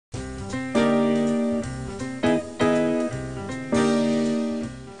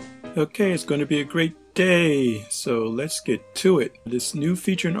Okay, it's going to be a great day, so let's get to it. This new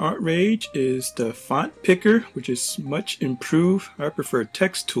feature in ArtRage is the Font Picker, which is much improved. I prefer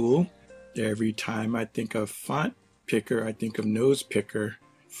text tool. Every time I think of Font Picker, I think of Nose Picker.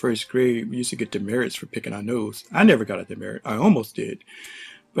 First grade, we used to get demerits for picking our nose. I never got a demerit. I almost did.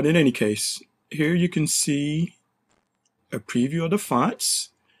 But in any case, here you can see a preview of the fonts.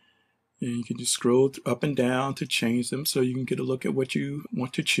 And you can just scroll up and down to change them so you can get a look at what you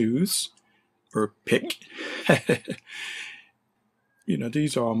want to choose or pick. You know,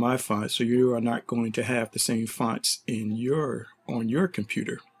 these are all my fonts, so you are not going to have the same fonts on your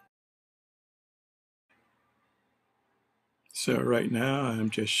computer. So right now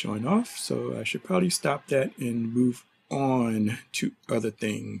I'm just showing off, so I should probably stop that and move on to other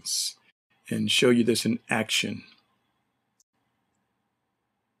things and show you this in action.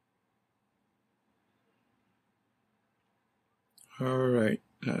 All right,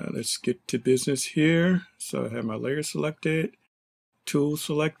 let's get to business here. So I have my layer selected, tool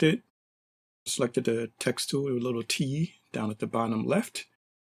selected, selected the text tool with a little T down at the bottom left.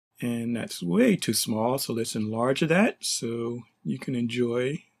 And that's way too small, so let's enlarge that so you can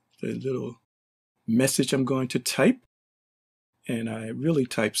enjoy the little message I'm going to type. And I really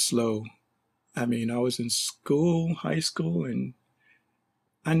type slow. I mean, I was in school, high school, and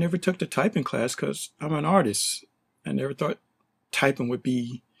I never took the typing class because I'm an artist. I never thought typing would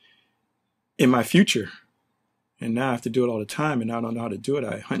be in my future. And now I have to do it all the time, and I don't know how to do it.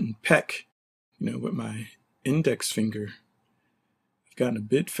 I hunt and peck, you know, with my index finger. I've gotten a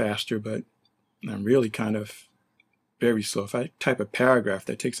bit faster, but I'm really kind of very slow. If I type a paragraph,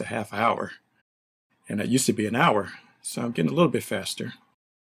 that takes a half hour, and that used to be an hour. So I'm getting a little bit faster.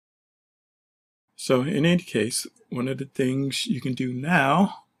 So in any case, one of the things you can do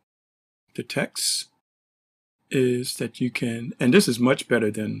now, the text, is that you can, and this is much better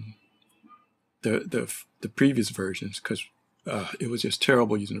than the previous versions, because it was just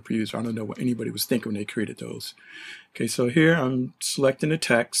terrible using the previous. I don't know what anybody was thinking when they created those. Okay, so here I'm selecting the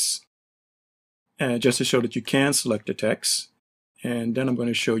text, and just to show that you can select the text, and then I'm going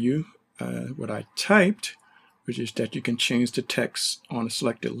to show you what I typed, which is that you can change the text on a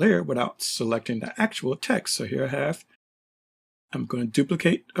selected layer without selecting the actual text. So here I'm going to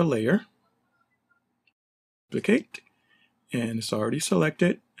duplicate a layer. Duplicate, and it's already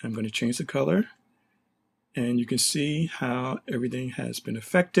selected. I'm going to change the color, and you can see how everything has been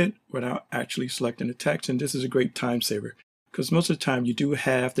affected without actually selecting the text. And this is a great time saver because most of the time you do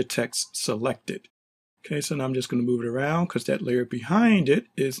have the text selected. Okay, so now I'm just going to move it around because that layer behind it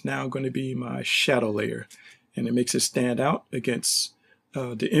is now going to be my shadow layer, and it makes it stand out against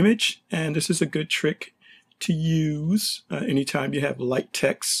the image. And this is a good trick to use anytime you have light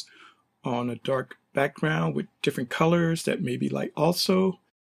text on a dark background with different colors that may be light also.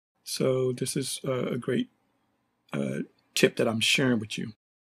 So this is a great tip that I'm sharing with you.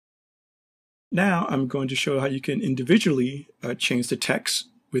 Now I'm going to show how you can individually change the text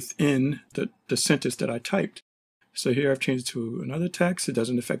within the sentence that I typed. So here I've changed it to another text. It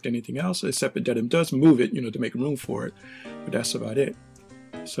doesn't affect anything else except that it does move it, you know, to make room for it. But that's about it.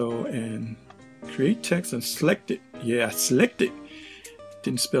 So, and create text and select it. Yeah, select it.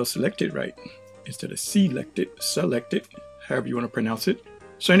 Didn't spell selected right. Instead of selected, selected, however you want to pronounce it.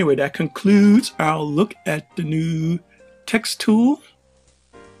 So anyway, that concludes our look at the new text tool.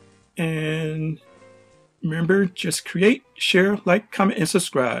 And remember, just create, share, like, comment, and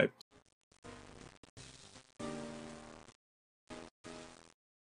subscribe.